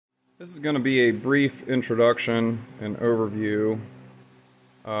This is going to be a brief introduction and overview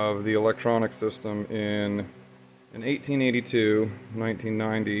of the electronic system in an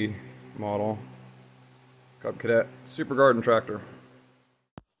 1882-1990 model Cub Cadet Super Garden tractor.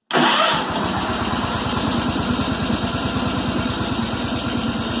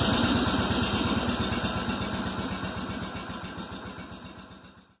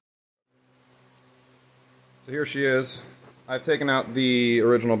 So here she is. I've taken out the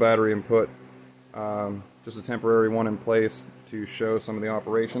original battery and put just a temporary one in place to show some of the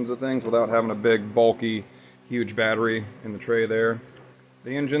operations of things without having a big, bulky, huge battery in the tray there.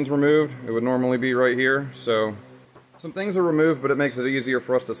 The engine's removed. It would normally be right here, so some things are removed, but it makes it easier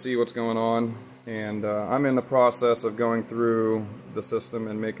for us to see what's going on. And I'm in the process of going through the system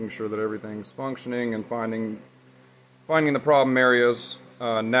and making sure that everything's functioning and finding the problem areas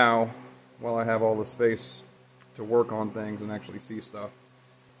now while I have all the space to work on things and actually see stuff.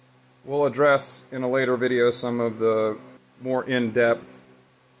 We'll address in a later video some of the more in-depth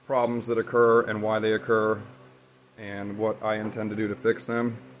problems that occur and why they occur and what I intend to do to fix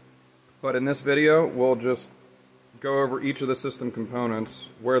them. But in this video, we'll just go over each of the system components,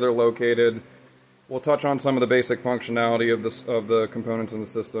 where they're located. We'll touch on some of the basic functionality of the components in the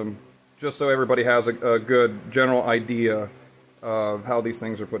system, just so everybody has a good general idea of how these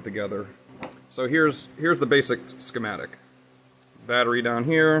things are put together. So here's the basic schematic. Battery down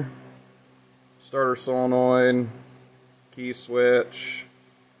here, starter solenoid, key switch,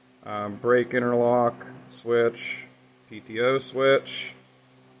 brake interlock switch, Pto switch,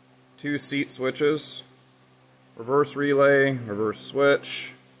 2 seat switches, reverse relay, reverse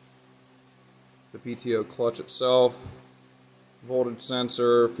switch, the Pto clutch itself, voltage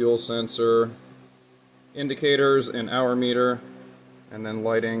sensor, fuel sensor, indicators and hour meter, and then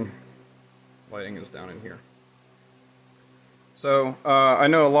lighting. Lighting is down in here. So I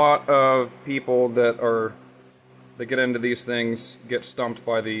know a lot of people that get into these things get stumped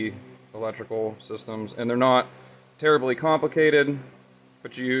by the electrical systems, and they're not terribly complicated,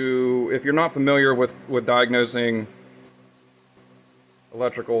 but if you're not familiar with diagnosing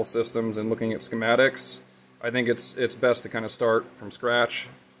electrical systems and looking at schematics, I think it's best to kind of start from scratch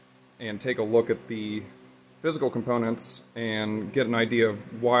and take a look at the physical components and get an idea of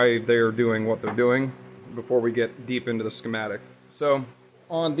why they're doing what they're doing before we get deep into the schematic. So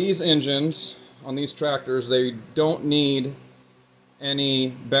on these engines, on these tractors, they don't need any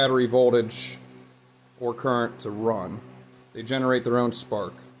battery voltage or current to run. They generate their own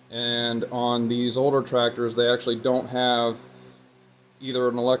spark. And on these older tractors, they actually don't have either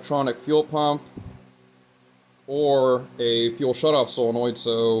an electronic fuel pump or a fuel shutoff solenoid,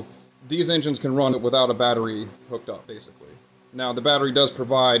 so these engines can run without a battery hooked up, basically. Now, the battery does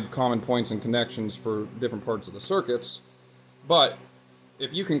provide common points and connections for different parts of the circuits, but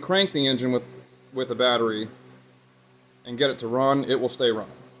if you can crank the engine with a battery and get it to run, it will stay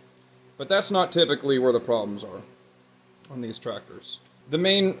running. But that's not typically where the problems are on these tractors. The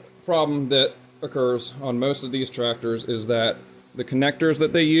main problem that occurs on most of these tractors is that the connectors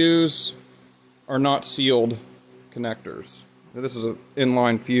that they use are not sealed connectors. This is an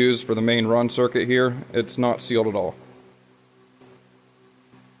inline fuse for the main run circuit here. It's not sealed at all.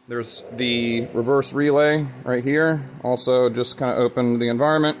 There's the reverse relay right here. Also just kind of open the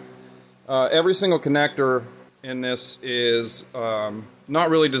environment. Every single connector in this is not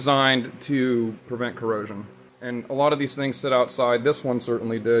really designed to prevent corrosion. And a lot of these things sit outside. This one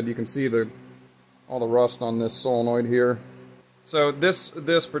certainly did. You can see all the rust on this solenoid here. So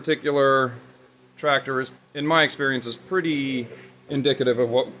this particular tractor is, in my experience, is pretty indicative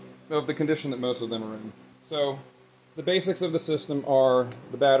of the condition that most of them are in. So the basics of the system are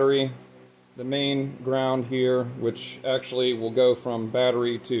the battery, the main ground here, which actually will go from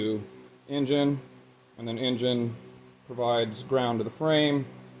battery to engine, and then engine provides ground to the frame,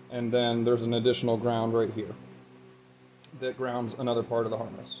 and then there's an additional ground right here that grounds another part of the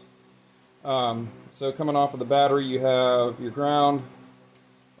harness. So coming off of the battery, you have your ground,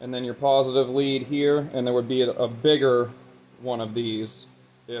 and then your positive lead here, and there would be a bigger one of these.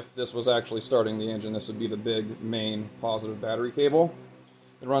 If this was actually starting the engine, this would be the big main positive battery cable.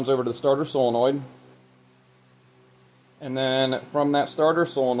 It runs over to the starter solenoid, and then from that starter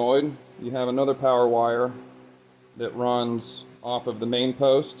solenoid you have another power wire that runs off of the main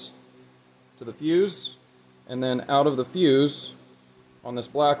post to the fuse, and then out of the fuse on this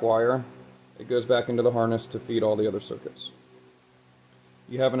black wire it goes back into the harness to feed all the other circuits.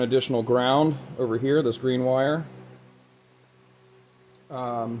 You have an additional ground over here, this green wire.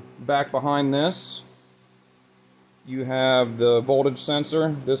 Back behind this, you have the voltage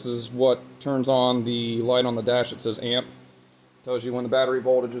sensor. This is what turns on the light on the dash that says amp. Tells you when the battery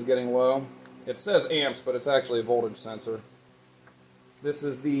voltage is getting low. It says amps, but it's actually a voltage sensor. This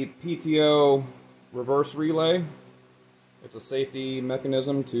is the Pto Reverse Relay. It's a safety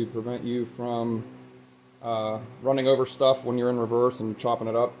mechanism to prevent you from running over stuff when you're in reverse and chopping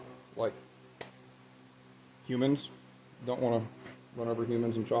it up like humans. Don't want to run over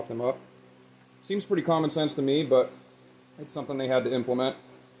humans and chop them up. Seems pretty common sense to me, but it's something they had to implement.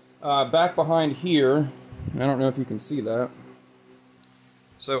 Back behind here, I don't know if you can see that.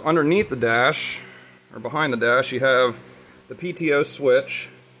 So underneath the dash, or behind the dash, you have the Pto switch,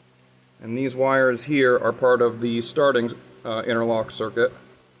 and these wires here are part of the starting interlock circuit.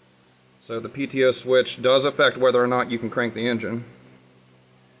 So the Pto switch does affect whether or not you can crank the engine.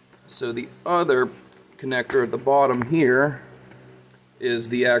 So the other connector at the bottom here is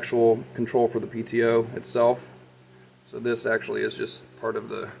the actual control for the Pto itself. So this actually is just part of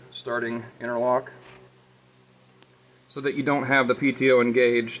the starting interlock, so that you don't have the Pto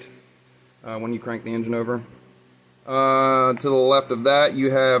engaged when you crank the engine over. To the left of that, you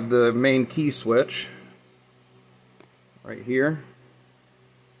have the main key switch right here,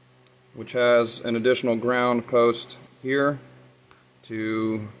 which has an additional ground post here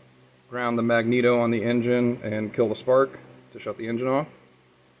to ground the magneto on the engine and kill the spark to shut the engine off.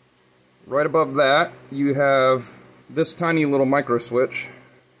 Right above that, you have this tiny little micro switch.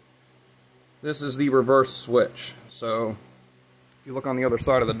 This is the reverse switch. So if you look on the other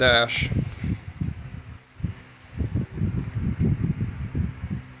side of the dash,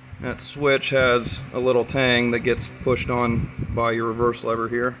 that switch has a little tang that gets pushed on by your reverse lever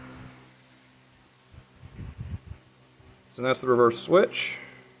here. So that's the reverse switch,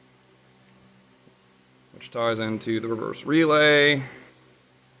 which ties into the reverse relay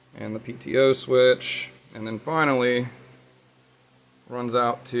and the Pto switch, and then finally runs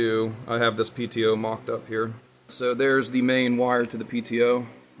out to, I have this Pto mocked up here. So there's the main wire to the Pto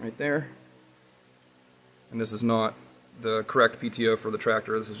right there. And this is not the correct Pto for the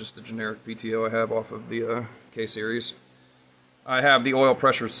tractor. This is just the generic Pto I have off of the K-series. I have the oil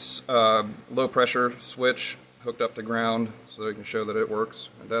pressure, low pressure switch hooked up to ground so I can show that it works.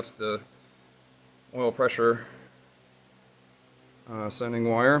 And that's the oil pressure sending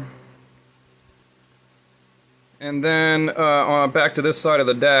wire. And then back to this side of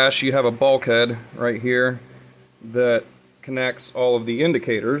the dash, you have a bulkhead right here that connects all of the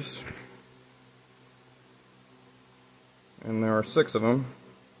indicators. And there are 6 of them.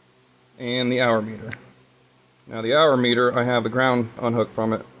 And the hour meter. Now the hour meter, I have the ground unhooked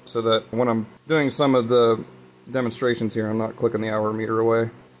from it so that when I'm doing some of the demonstrations here, I'm not clicking the hour meter away.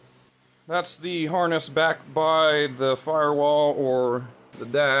 That's the harness back by the firewall or the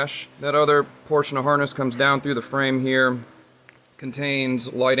dash. That other portion of harness comes down through the frame here,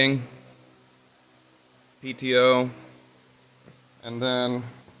 contains lighting, Pto, and then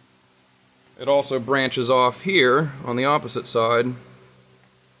it also branches off here on the opposite side,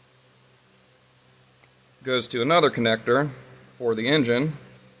 goes to another connector for the engine,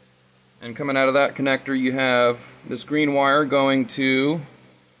 and coming out of that connector you have this green wire going to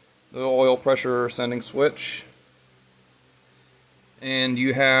the oil pressure sending switch. And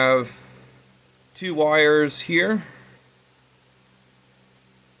you have 2 wires here.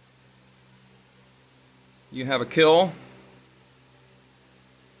 You have a kill,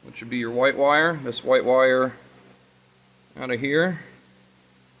 which would be your white wire. This white wire out of here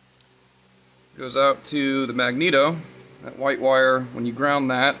goes out to the magneto. That white wire, when you ground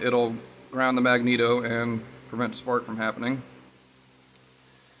that, it'll ground the magneto and prevent spark from happening.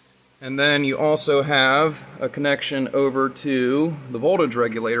 And then you also have a connection over to the voltage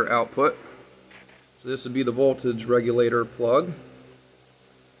regulator output. So this would be the voltage regulator plug.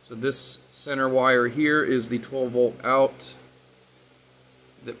 So this center wire here is the 12 volt out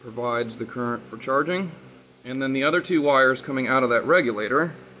that provides the current for charging. And then the other 2 wires coming out of that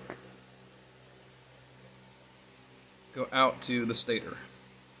regulator go out to the stator.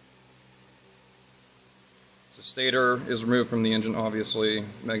 So stator is removed from the engine, obviously.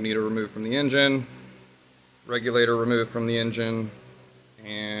 Magneto removed from the engine. Regulator removed from the engine.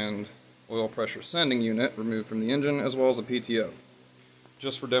 And oil pressure sending unit removed from the engine, as well as a Pto.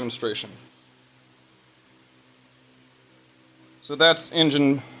 Just for demonstration. So that's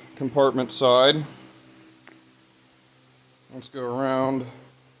engine compartment side. Let's go around,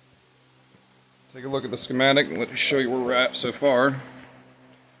 take a look at the schematic, and let me show you where we're at so far.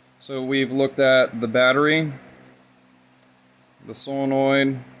 So we've looked at the battery, the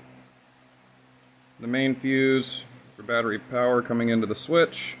solenoid, the main fuse for battery power coming into the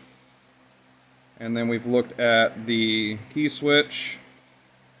switch, and then we've looked at the key switch,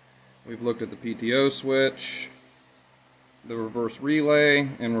 we've looked at the Pto switch, the reverse relay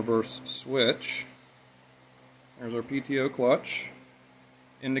and reverse switch. There's our PTO clutch,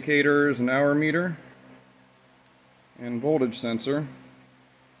 indicators and hour meter, and voltage sensor,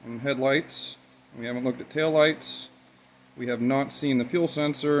 and headlights. We haven't looked at tail lights. We have not seen the fuel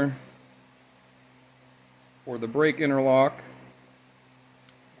sensor, or the brake interlock,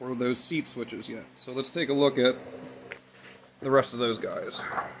 or those seat switches yet. So let's take a look at the rest of those guys.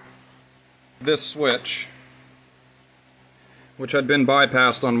 This switch, which had been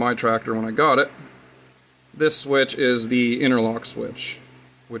bypassed on my tractor when I got it, this switch is the interlock switch,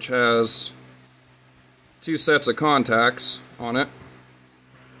 which has two sets of contacts on it.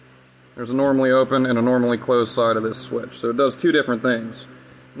 There's a normally open and a normally closed side of this switch. So it does two different things.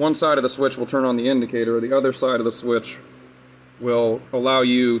 One side of the switch will turn on the indicator, the other side of the switch will allow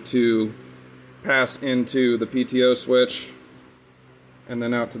you to pass into the PTO switch and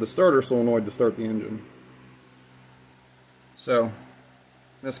then out to the starter solenoid to start the engine. So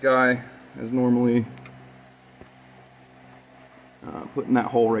this guy is normally put in that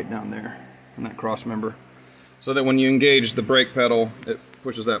hole right down there in that cross member, so that when you engage the brake pedal, it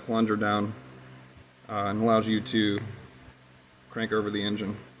pushes that plunger down and allows you to crank over the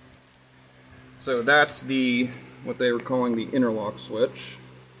engine. So that's what they were calling the interlock switch.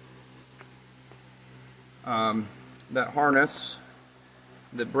 That harness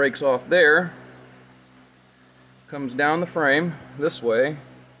that breaks off there comes down the frame this way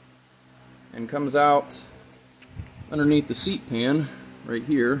and comes out underneath the seat pan right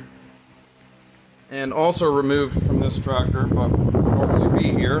here, and also removed from this tractor, but would normally be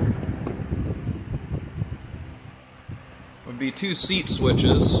here, would be two seat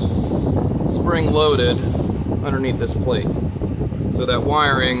switches spring loaded underneath this plate. So that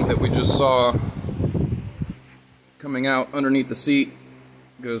wiring that we just saw coming out underneath the seat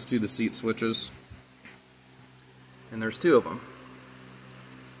goes to the seat switches, and there's two of them.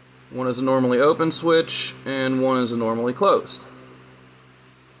 One is a normally open switch and one is a normally closed.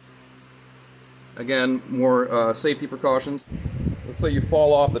 Again, more safety precautions. Let's say you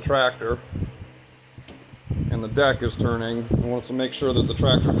fall off the tractor and the deck is turning. You want to make sure that the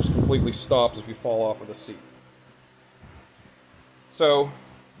tractor just completely stops if you fall off of the seat. So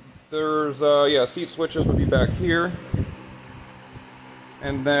there's seat switches would be back here,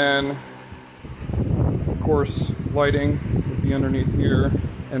 and then of course lighting would be underneath here,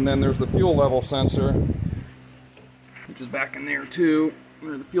 and then there's the fuel level sensor, which is back in there too,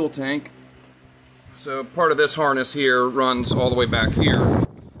 under the fuel tank. So part of this harness here runs all the way back here.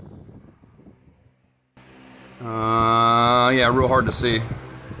 Yeah, real hard to see,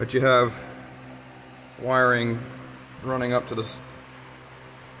 but you have wiring running up to the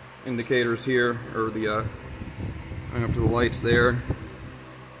indicators here, or the running up to the lights there,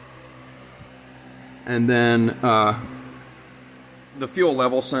 and then the fuel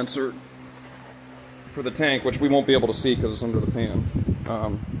level sensor for the tank, which we won't be able to see because it's under the pan,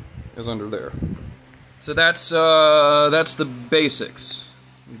 is under there. So that's the basics.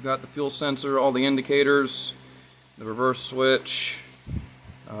 You've got the fuel sensor, all the indicators, the reverse switch.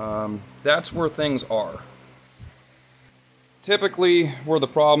 That's where things are. Typically, where the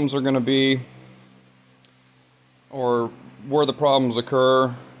problems are going to be, or where the problems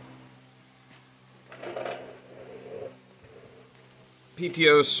occur,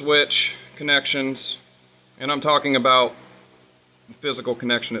 PTO switch connections, and I'm talking about the physical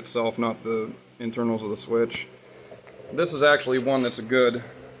connection itself, not the internals of the switch. This is actually one that's would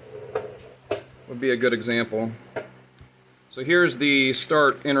be a good example. So here's the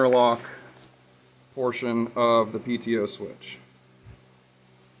start interlock portion of the PTO switch.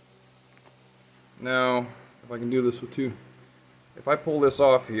 Now, if I can do this with two, if I pull this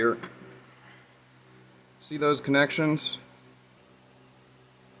off here, see those connections?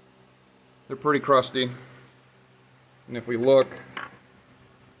 They're pretty crusty. And if we look,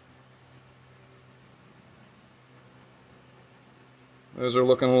 those are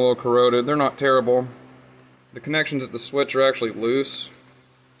looking a little corroded. They're not terrible. The connections at the switch are actually loose.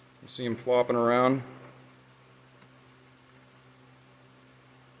 You see them flopping around.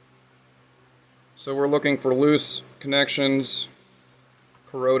 So we're looking for loose connections,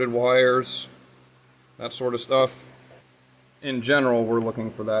 corroded wires, that sort of stuff. In general, we're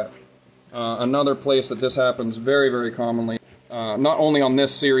looking for that. Another place that this happens very, very commonly, not only on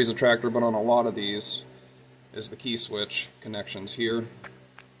this series of tractor, but on a lot of these, is the key switch connections here.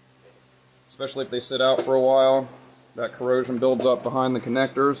 Especially if they sit out for a while, that corrosion builds up behind the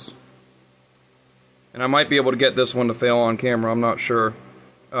connectors. And I might be able to get this one to fail on camera, I'm not sure.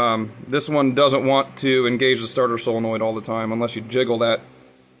 This one doesn't want to engage the starter solenoid all the time unless you jiggle that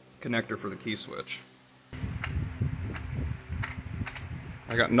connector for the key switch.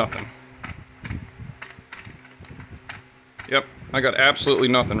 I got nothing. Yep, I got absolutely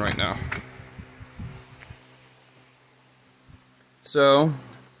nothing right now. So,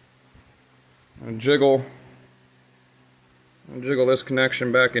 I'm gonna jiggle this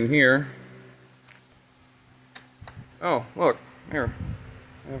connection back in here. Oh, look, here,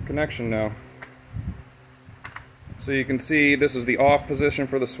 I have connection now. So you can see this is the off position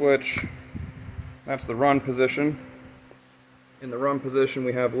for the switch. That's the run position. In the run position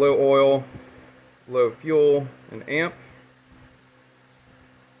we have low oil, low fuel, and amp.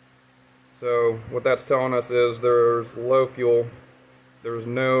 So what that's telling us is there's low fuel, there's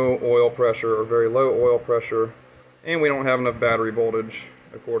no oil pressure or very low oil pressure, and we don't have enough battery voltage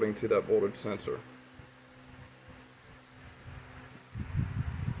according to that voltage sensor.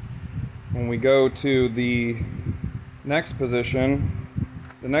 When we go to the next position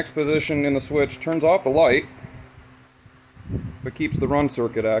in the switch turns off the light, but keeps the run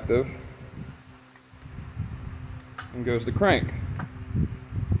circuit active, and goes to crank.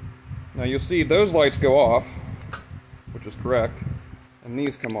 Now you'll see those lights go off, which is correct, and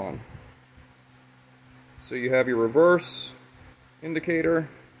these come on. So you have your reverse indicator,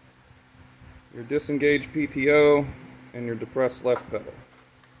 your disengaged PTO, and your depressed left pedal.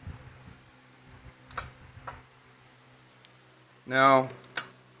 Now,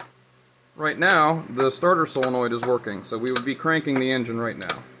 right now, the starter solenoid is working, so we would be cranking the engine right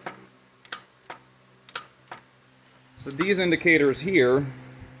now. So these indicators here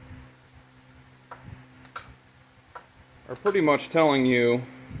are pretty much telling you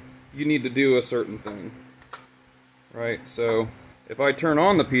you need to do a certain thing, right? So if I turn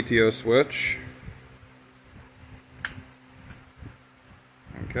on the PTO switch,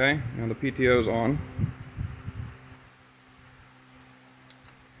 okay, now the PTO is on.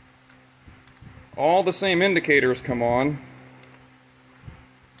 All the same indicators come on,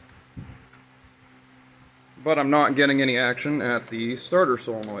 but I'm not getting any action at the starter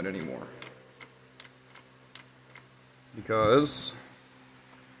solenoid anymore because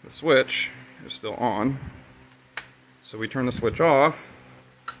the switch is still on. So we turn the switch off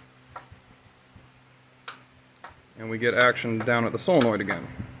and we get action down at the solenoid again.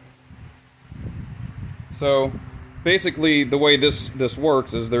 So basically, the way this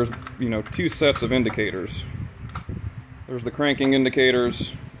works is there's, two sets of indicators. There's the cranking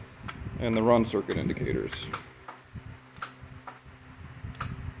indicators and the run circuit indicators.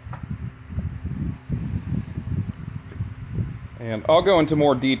 And I'll go into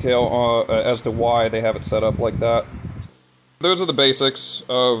more detail as to why they have it set up like that. Those are the basics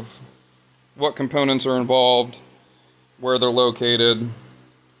of what components are involved, where they're located,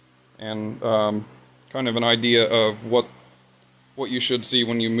 and kind of an idea of what you should see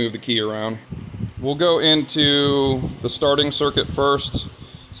when you move the key around. We'll go into the starting circuit first,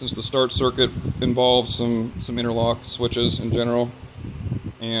 since the start circuit involves some interlock switches in general,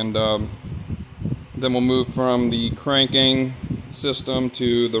 and then we'll move from the cranking system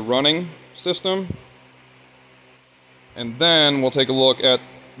to the running system, and then we'll take a look at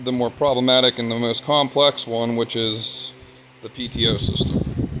the more problematic and the most complex one, which is the PTO system.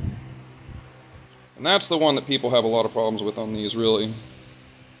 And that's the one that people have a lot of problems with on these, really.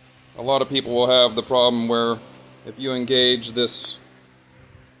 A lot of people will have the problem where if you engage this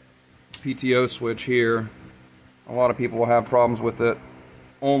PTO switch here, a lot of people will have problems with it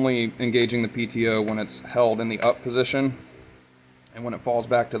only engaging the PTO when it's held in the up position, and when it falls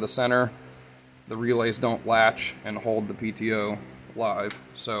back to the center, the relays don't latch and hold the PTO live.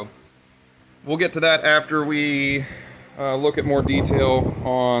 So we'll get to that after we look at more detail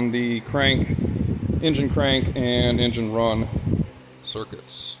on the engine crank and engine run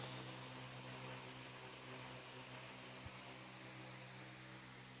circuits.